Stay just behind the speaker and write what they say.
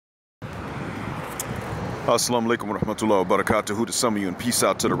Assalamu alaikum wa rahmatullahi wa barakatuhu to some of you, and peace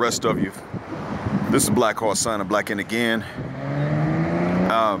out to the rest of you. This is Black Horse signing Black in again.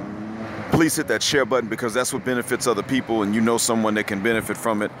 Please hit that share button because that's what benefits other people, and you know someone that can benefit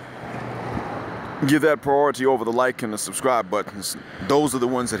from it. Give that priority over the like and the subscribe buttons. Those are the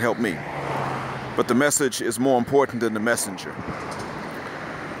ones that help me. But the message is more important than the messenger.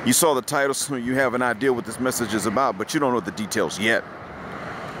 You saw the title, so you have an idea what this message is about, but you don't know the details yet.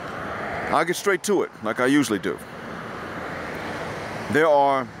 I'll get straight to it, like I usually do. There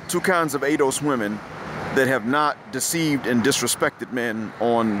are two kinds of ADOS women that have not deceived and disrespected men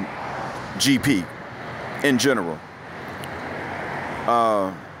on GP in general.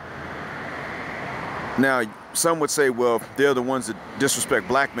 Now, some would say, well, they're the ones that disrespect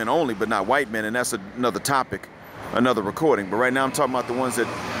black men only, but not white men, and that's another topic, another recording. But right now I'm talking about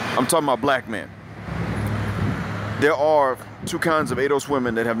I'm talking about black men. There are two kinds of ADOS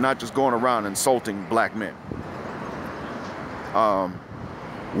women that have not just gone around insulting black men.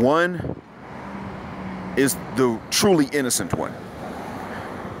 One is the truly innocent one.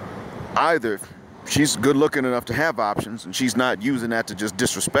 Either she's good looking enough to have options and she's not using that to just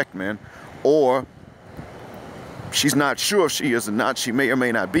disrespect men, or she's not sure if she is or not. She may or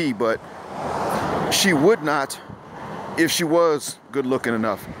may not be, but she would not if she was good looking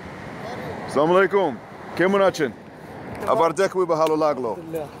enough. Assalamu alaikum. Kemunachin. Abardekwi bahalo laglo.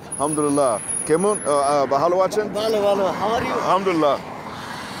 Alhamdulillah. Kemun bahalo wachin? Hello, how are you? Alhamdulillah.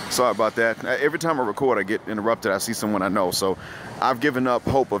 Sorry about that. Every time I record, I get interrupted. I see someone I know. So I've given up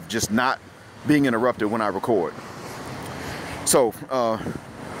hope of just not being interrupted when I record. So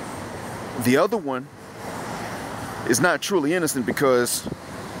the other one is not truly innocent because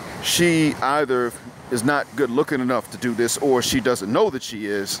she either is not good looking enough to do this, or she doesn't know that she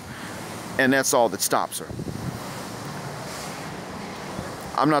is, and that's all that stops her.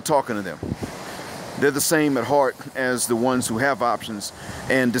 I'm not talking to them. They're the same at heart as the ones who have options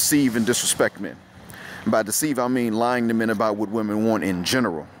and deceive and disrespect men. And by deceive, I mean lying to men about what women want in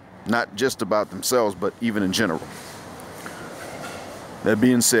general, not just about themselves, but even in general. That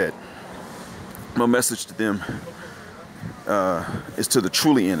being said, my message to them is to the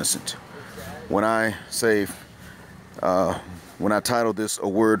truly innocent. When I say, when I title this "A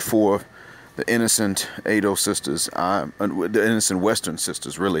Word for the Innocent ADOS Sisters," the innocent Western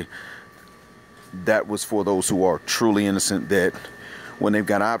sisters, really, that was for those who are truly innocent, that when they've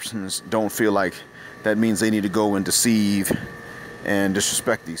got options, don't feel like that means they need to go and deceive and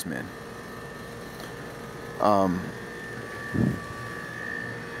disrespect these men.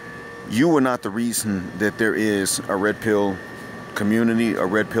 You are not the reason that there is a red pill community, a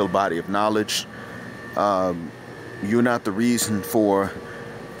red pill body of knowledge. You're not the reason for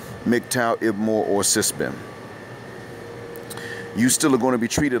MGTOW, IBMOR, or CISBEM. You still are going to be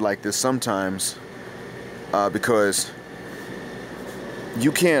treated like this sometimes because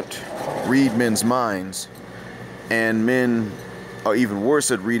you can't read men's minds, and men are even worse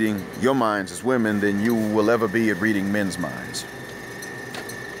at reading your minds as women than you will ever be at reading men's minds.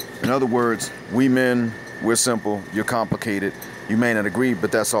 In other words, we men, we're simple, you're complicated. You may not agree,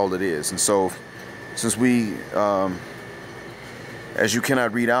 but that's all it is. And so, since we, as you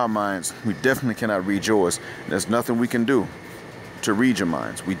cannot read our minds, we definitely cannot read yours. There's nothing we can do to read your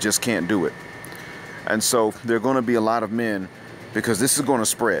minds. We just can't do it. And so there are going to be a lot of men, because this is going to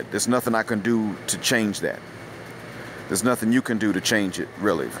spread. There's nothing I can do to change that. There's nothing you can do to change it,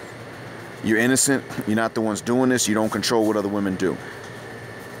 really. You're innocent. You're not the ones doing this. You don't control what other women do.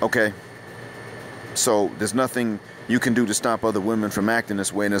 Okay? So there's nothing you can do to stop other women from acting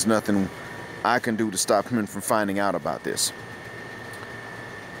this way, and there's nothing I can do to stop men from finding out about this.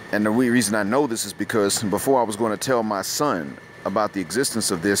 And the reason I know this is because before I was going to tell my son about the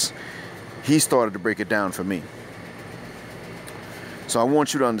existence of this, he started to break it down for me. So I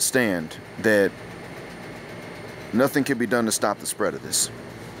want you to understand that nothing can be done to stop the spread of this.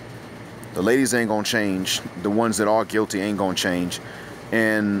 The ladies ain't gonna change. The ones that are guilty ain't gonna change.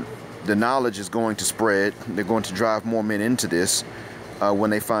 And the knowledge is going to spread. They're going to drive more men into this when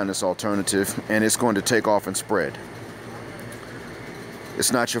they find this alternative, and it's going to take off and spread.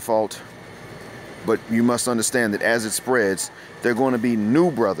 It's not your fault, but you must understand that as it spreads, there are going to be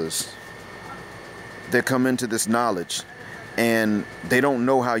new brothers that come into this knowledge, and they don't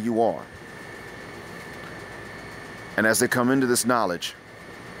know how you are. And as they come into this knowledge,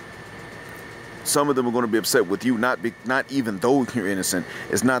 some of them are going to be upset with you, not even though you're innocent.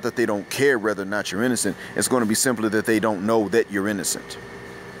 It's not that they don't care whether or not you're innocent. It's going to be simply that they don't know that you're innocent.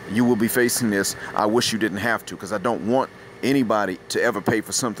 You will be facing this. I wish you didn't have to, because I don't want anybody to ever pay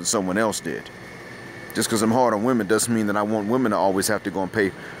for something someone else did. Just because I'm hard on women doesn't mean that I want women to always have to go and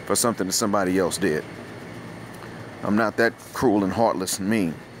pay for something that somebody else did. I'm not that cruel and heartless and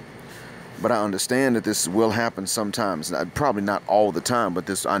mean. But I understand that this will happen sometimes. Probably not all the time,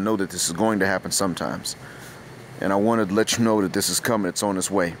 but I know that this is going to happen sometimes. And I wanted to let you know that this is coming. It's on its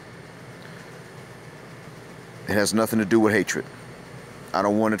way. It has nothing to do with hatred. I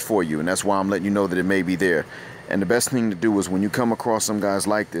don't want it for you, and that's why I'm letting you know that it may be there. And the best thing to do is when you come across some guys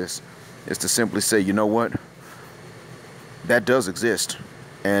like this, is to simply say, you know what? That does exist.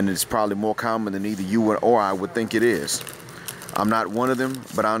 And it's probably more common than either you or I would think it is. I'm not one of them,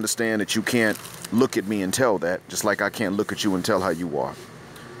 but I understand that you can't look at me and tell that, just like I can't look at you and tell how you are.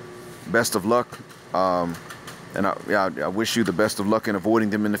 Best of luck, and I wish you the best of luck in avoiding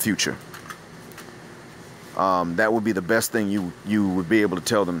them in the future. That would be the best thing you would be able to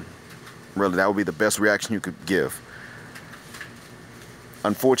tell them. Really, that would be the best reaction you could give.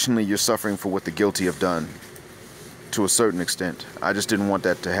 Unfortunately, you're suffering for what the guilty have done, to a certain extent. I just didn't want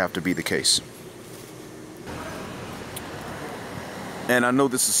that to have to be the case. And I know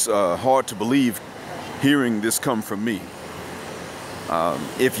this is hard to believe, hearing this come from me.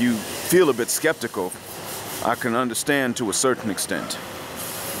 If you feel a bit skeptical, I can understand to a certain extent.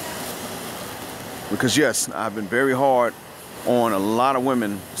 Because yes, I've been very hard on a lot of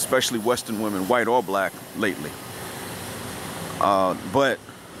women, especially Western women, white or black, lately. But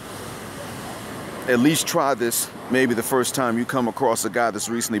at least try this maybe the first time you come across a guy that's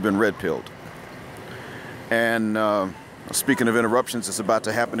recently been red-pilled. And speaking of interruptions, it's about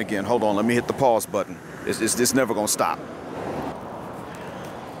to happen again. Hold on, let me hit the pause button. It's never gonna stop.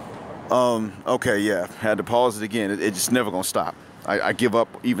 Okay, yeah, had to pause it again. It's just never gonna stop. I give up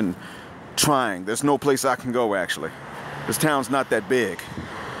even trying. There's no place I can go, actually. This town's not that big.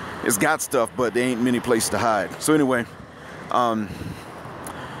 It's got stuff, but there ain't many places to hide. So anyway,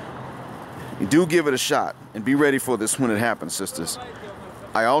 do give it a shot and be ready for this when it happens, sisters.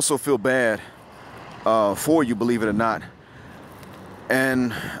 I also feel bad for you, believe it or not.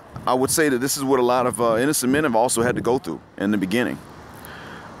 And I would say that this is what a lot of innocent men have also had to go through in the beginning.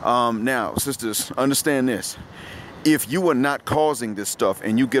 Now, sisters, understand this. If you are not causing this stuff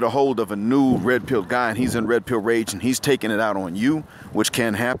and you get a hold of a new red-pilled guy and he's in red-pill rage and he's taking it out on you, which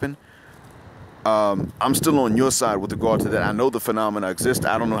can happen, I'm still on your side with regard to that. I know the phenomena exist.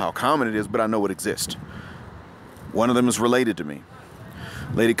 I don't know how common it is, but I know it exists. One of them is related to me.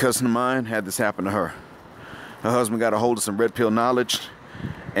 Lady cousin of mine had this happen to her. Her husband got a hold of some red-pill knowledge,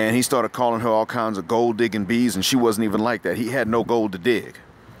 and he started calling her all kinds of gold-digging bees, and she wasn't even like that. He had no gold to dig.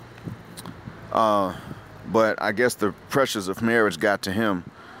 But I guess the pressures of marriage got to him,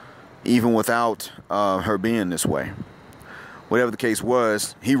 even without her being this way. Whatever the case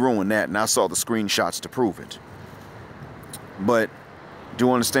was, he ruined that, and I saw the screenshots to prove it. But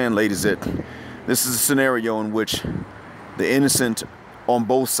do understand, ladies, that this is a scenario in which the innocent on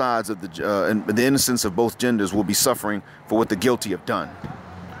both sides of the innocence of both genders will be suffering for what the guilty have done.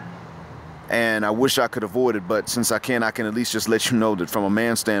 And I wish I could avoid it, but since I can at least just let you know that from a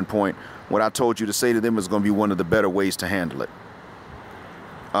man's standpoint, what I told you to say to them is going to be one of the better ways to handle it.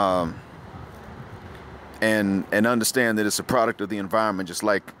 And understand that it's a product of the environment, just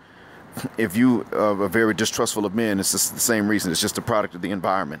like if you are very distrustful of men, it's just the same reason. It's just a product of the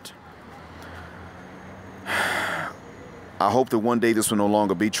environment. I hope that one day this will no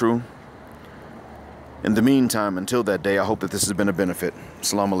longer be true. In the meantime, until that day, I hope that this has been a benefit.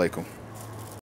 Assalamu alaikum.